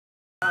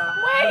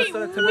Wait,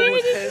 where did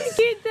you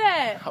get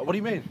that? What do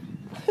you mean?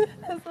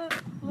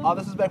 Oh,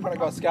 this is back when I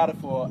got scouted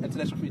for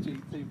international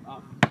Fiji team.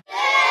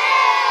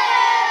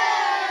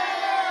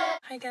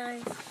 Hi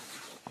guys.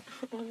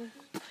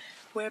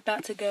 We're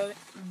about to go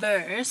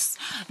verse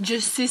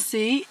just to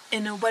see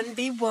in a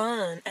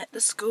 1v1 at the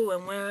school,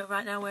 and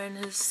right now we're in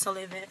his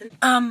Sullivan.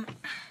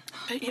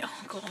 But yeah,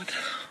 oh god.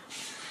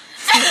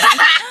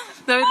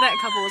 That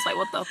couple was like,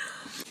 what the?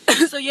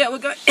 So yeah, we're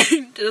going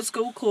to the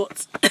school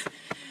courts.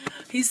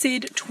 He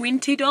said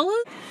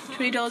 $20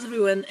 if we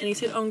win, and he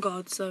said on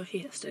God, so he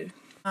has to.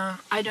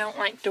 I don't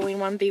like doing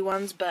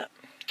 1v1s, but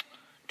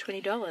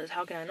 $20,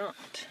 how can I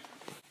not?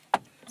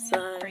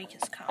 So break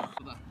his car.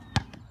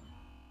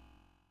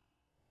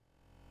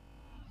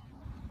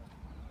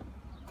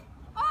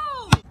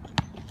 Oh!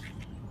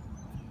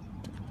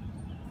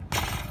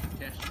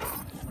 Cash.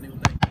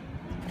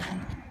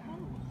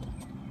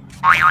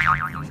 Money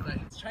all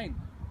day. It's chain.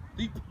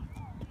 Deep.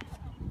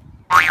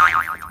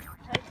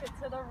 Take it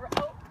to the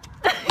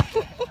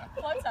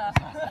floater.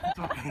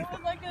 It was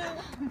like a...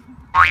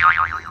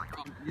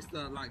 Used to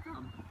like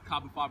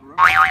carbon fiber rope.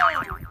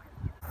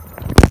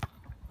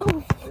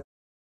 Oh.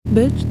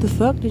 Bitch, the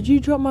fuck? Did you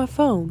drop my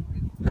phone?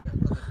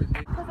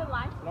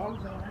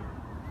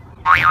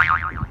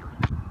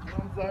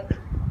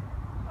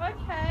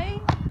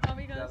 Okay. Are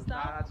we gonna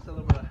start? Just a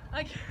little bit.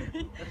 Okay.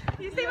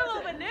 You seem a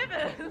little bit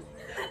nervous.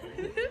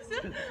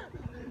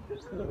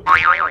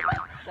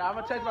 Yeah, I'm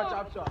gonna change my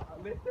jump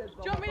shot. Do you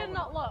want me to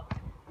not look?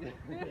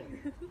 Yeah.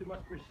 Too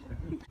much pressure.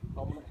 I'm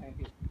gonna hang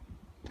here.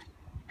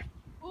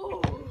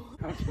 Ooh.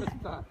 I'm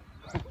just done.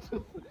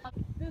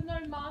 There's no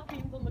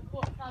markings on the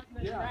court card in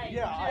the range.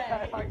 Yeah,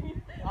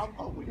 I'm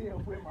aware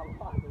of where my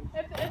line is.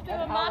 If there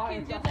were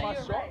markings, you'd say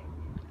you're right.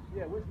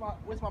 Yeah,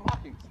 where's my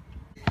markings?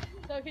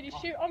 So can you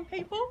shoot on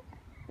people?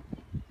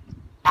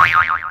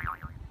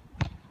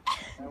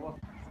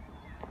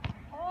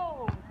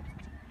 Oh!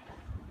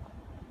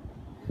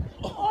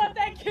 Oh,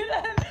 that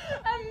couldn't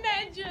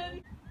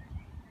imagine!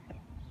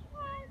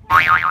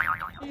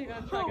 You're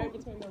gonna try to go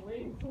between the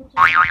legs.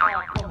 Oh,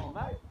 come on,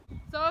 mate.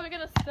 So are we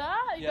gonna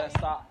start? Yeah,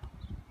 start.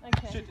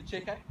 Okay. Shoot the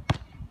check, eh?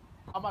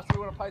 How much do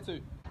we want to play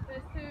to?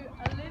 First to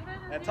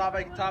 11. And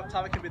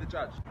Tava can be the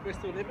judge.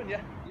 First to 11,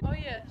 yeah? Oh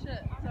yeah,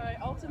 shit. Sorry,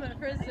 ultimate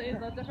frisbee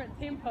is a different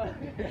tempo.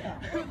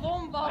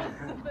 Lawn bowls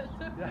is a bit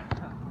different. Yeah.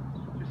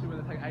 Especially when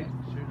they take ages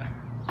to shoot.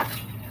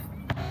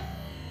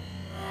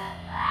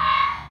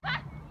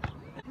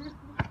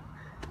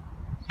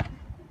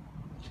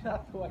 Get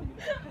out the way.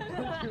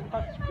 Too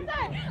much pressure.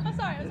 I'm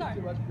sorry.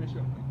 Too much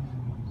pressure.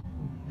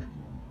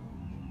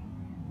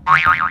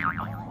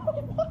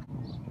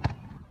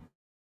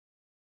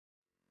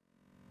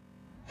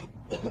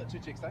 Two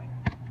chicks, eh?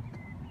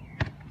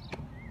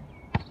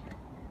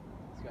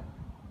 Let's go.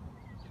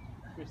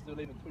 First to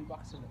 11,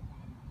 $20 in it.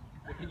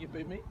 Can you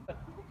beat me?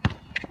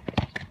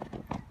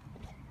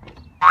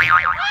 Why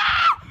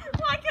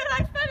can't I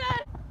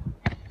finish?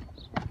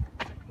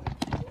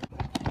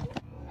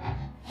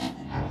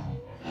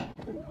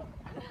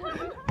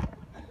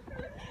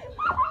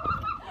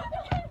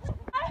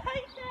 I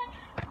hate that.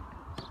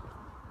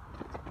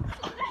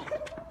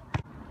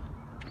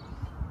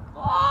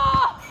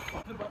 Oh!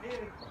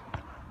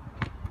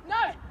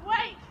 No,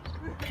 wait.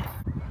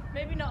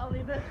 Maybe not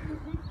 11.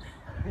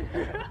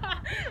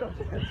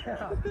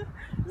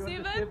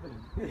 7?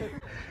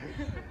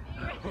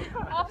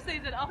 Off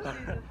season.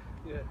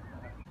 Yeah.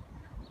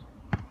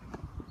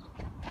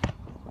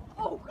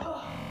 Oh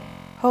god.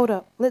 Hold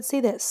up, let's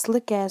see that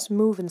slick ass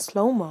move in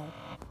slow-mo.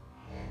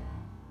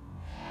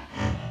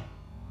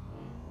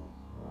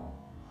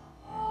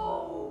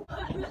 Oh.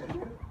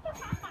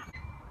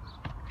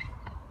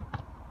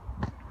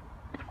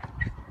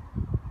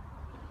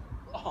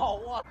 Oh,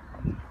 what?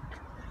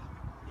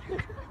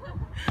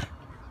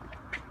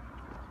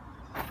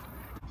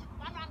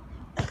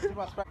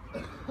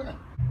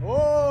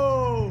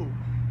 Whoa!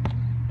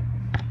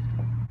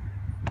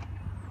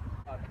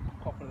 I'm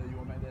confident that you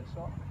will make that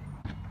shot.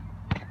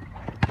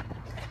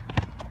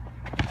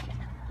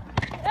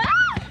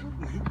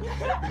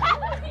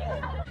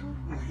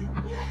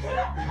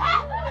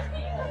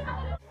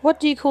 What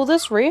do you call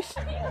this, ref?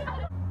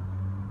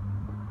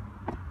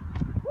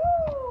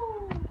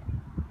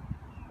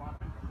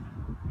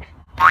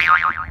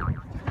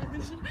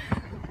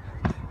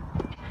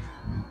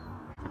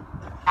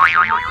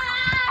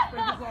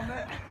 On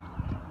that.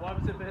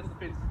 1% for hits the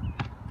fence.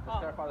 Let's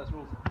clarify those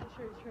rules.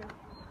 True.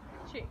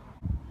 Check.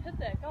 Hit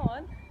that, go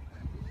on.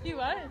 You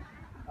won't.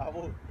 I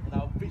will, and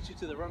I'll beat you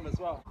to the rim as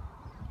well.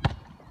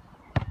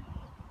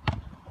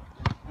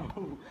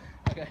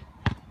 Okay.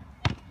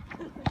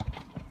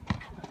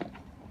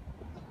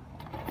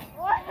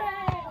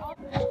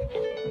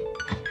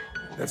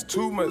 That's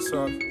too much,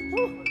 son.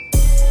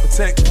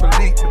 Protect,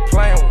 police, the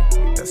playing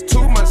with. That's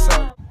too much,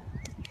 son.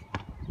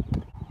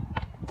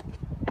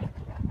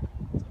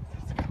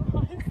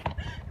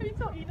 Who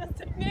taught you this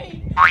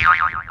technique?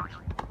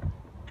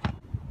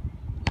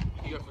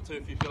 You go for 2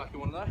 if you feel like you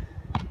want to know.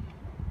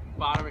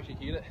 But I don't reckon you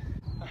can get it.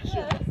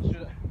 Yeah.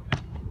 Shoot it.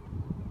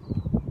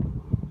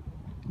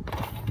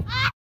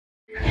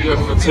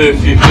 for 2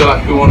 if you feel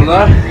like you want to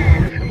know.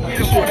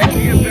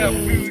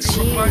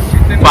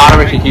 But I don't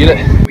reckon you get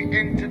it.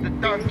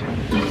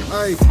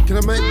 Hey, can I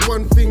make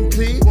one thing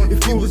clear?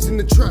 If you was in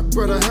the trap,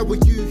 brother, how were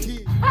you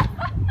here?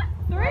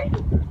 3, 2,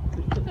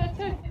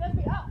 2. Let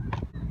me up.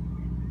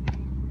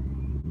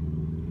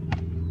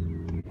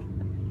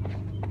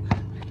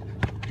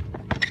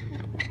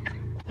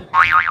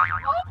 Oh,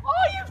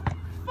 you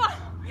fuck!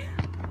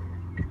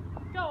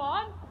 Go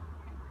on.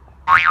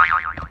 Oh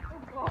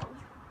God.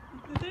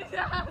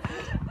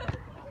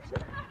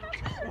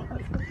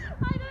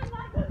 I don't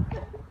like this.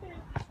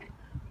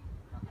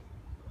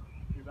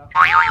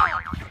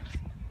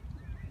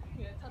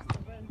 Yeah, touch the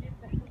bone.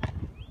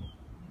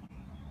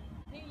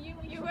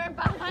 You were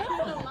behind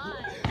the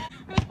line.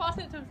 Who was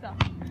passing it to himself?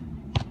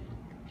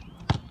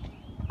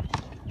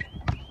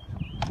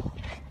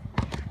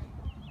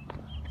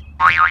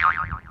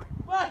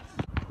 What?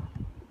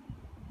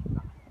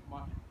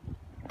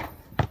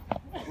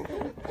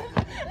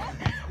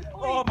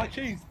 Oh, my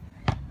cheese.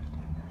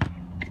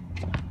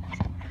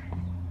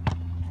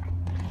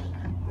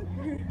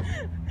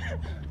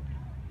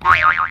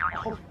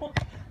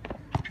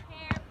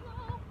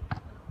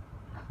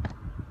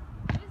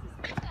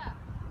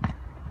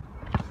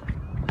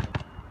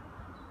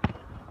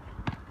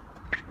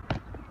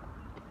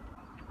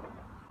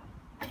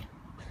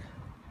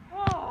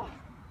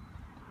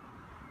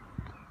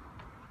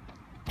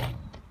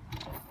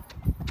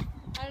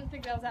 I didn't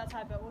think that was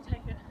outside, but we'll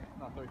take it.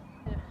 No, 3.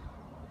 Yeah.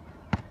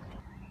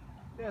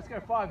 Yeah, let's go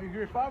 5. If you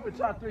agree 5, we'll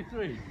try 3,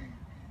 3.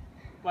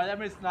 But that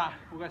means, nah,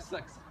 we'll go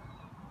 6.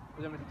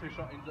 But that means a 2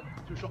 shot,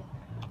 2 shot.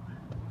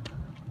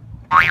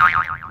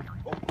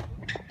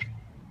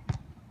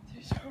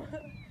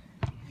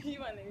 You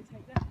won't let me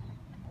take that.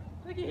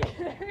 Look at you.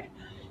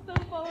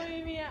 Still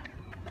following me out.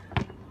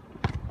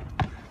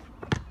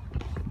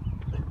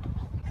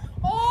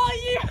 Oh,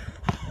 you!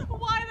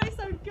 Why are they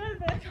so good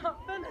that I can't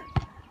finish?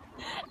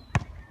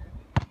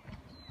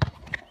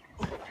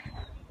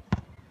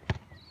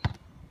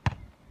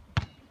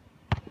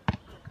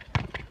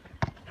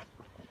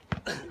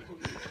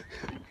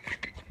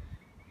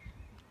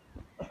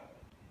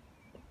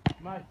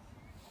 Mate.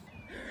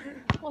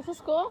 What's the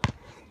score?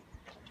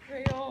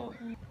 3-all.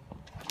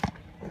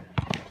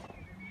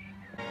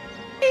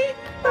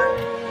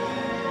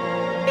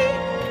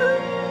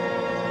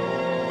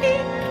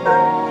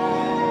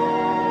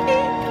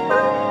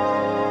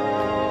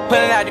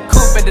 Pulling out the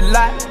coupe at the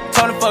lot,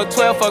 Tony fuck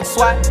 12, fuck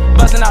SWAT,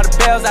 busting all the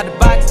bells out the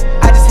box.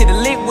 I just hit a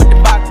lick with the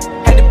box,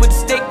 had to put the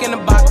stick in the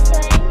box.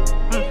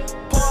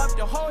 Pour up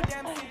the whole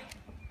damn thing.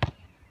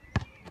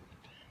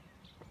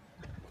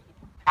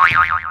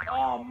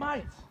 Oh,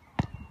 mate.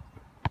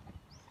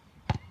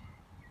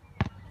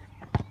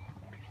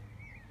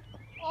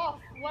 Off,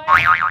 wait.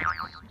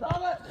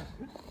 Stop it.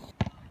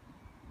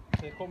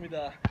 They call me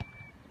the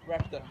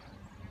raptor.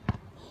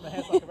 My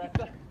hand's like a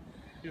raptor.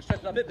 You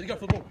stretch it a bit, but you go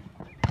for the ball.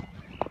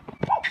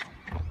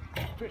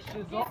 Stretch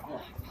this up.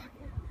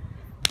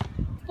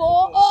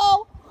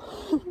 4-all.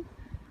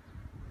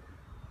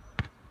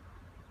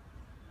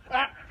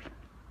 Ah.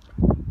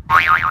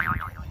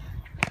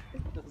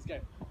 This is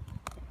game.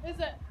 Is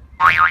it?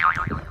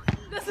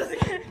 This is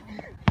it.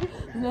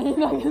 No, you're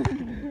not gonna.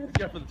 Let's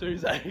go for the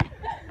 2s, eh?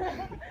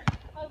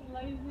 I'm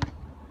lazy.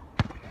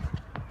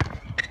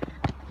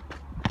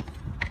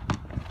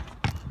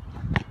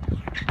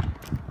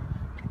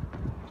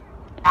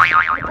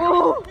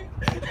 Oh!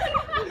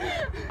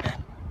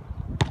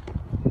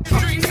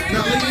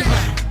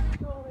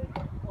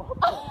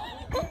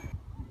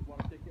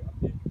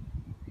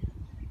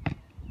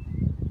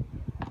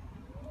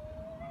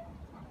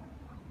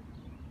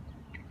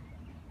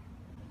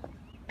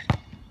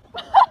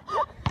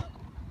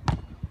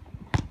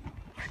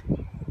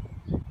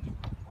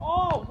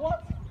 Oh,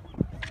 what?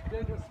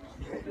 They're just.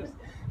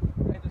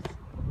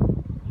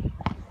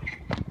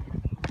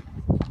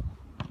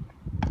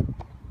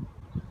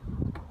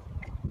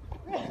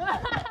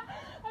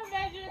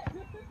 Imagine.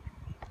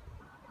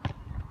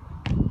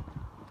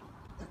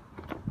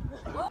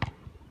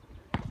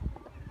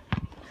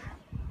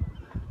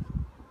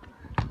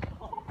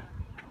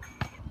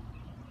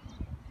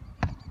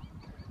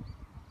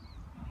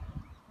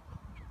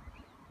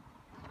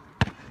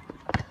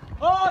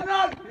 Oh,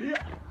 no! Yeah.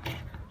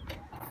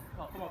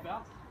 Oh, come on,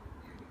 bounce.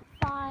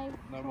 5.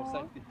 No more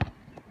safety.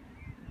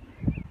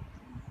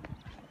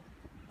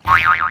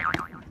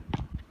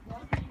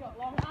 You got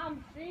long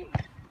arms, G.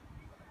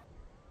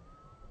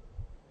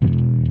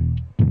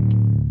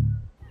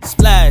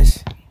 Splash.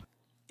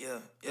 Yeah.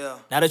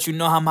 Now that you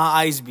know how my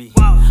eyes be,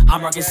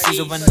 I'm rocking C's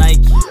over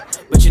Nike,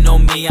 but you know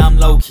me, I'm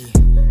low key.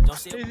 Don't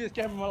say Easiest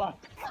game of my life.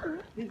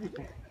 Easy.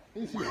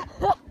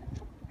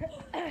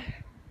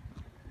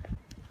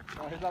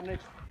 Who's up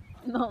next?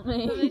 Not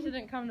me. At least it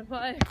didn't come to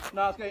play.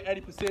 No, it's going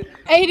 80%.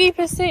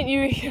 80%,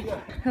 you reckon?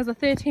 It was a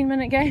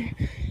 13-minute game.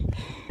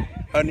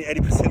 Only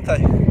 80%,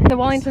 eh? The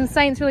Wellington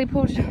Saints really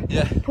pulled through,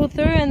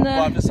 and the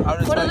I just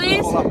what are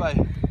these? Up, eh?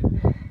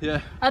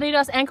 Yeah.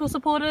 Adidas ankle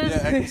supporters.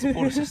 Yeah, ankle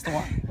supporters, just the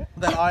one.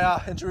 Then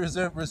IR injury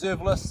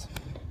reserve list.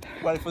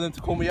 Waiting for them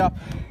to call me up.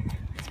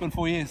 been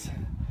 4 years.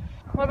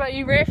 What about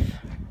you, ref?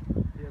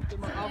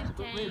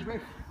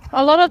 Ref.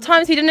 A lot of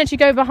times he didn't actually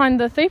go behind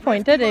the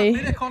 3-point, did he?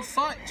 Medic on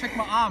site, check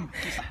my arm.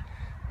 Just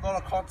a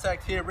lot of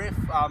contact here, ref.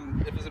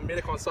 If there's a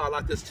medic on site, I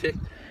like this check.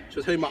 She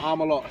was hitting my arm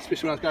a lot,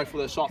 especially when I was going for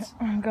those shots.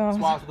 Oh god.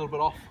 That's why I was a little bit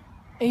off.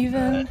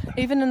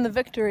 Even in the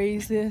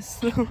victories,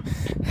 yes.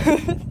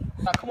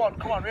 Now, come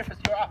on, ref,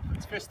 you're up.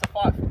 It's first to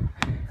 5.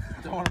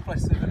 I don't want to play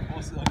 7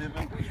 or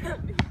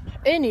 11.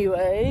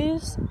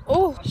 Anyways,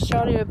 oh,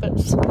 shawty a bit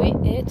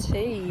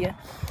sweaty.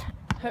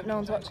 Hope no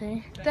one's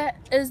watching. That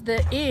is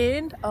the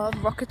end of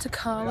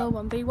ROKOTAKALA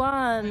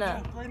 1v1.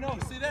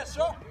 3-0, see that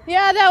shot?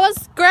 Yeah, that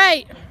was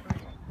great.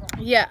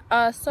 Yeah,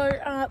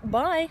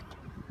 bye.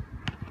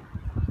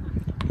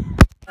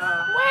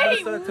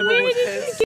 Wait, where did you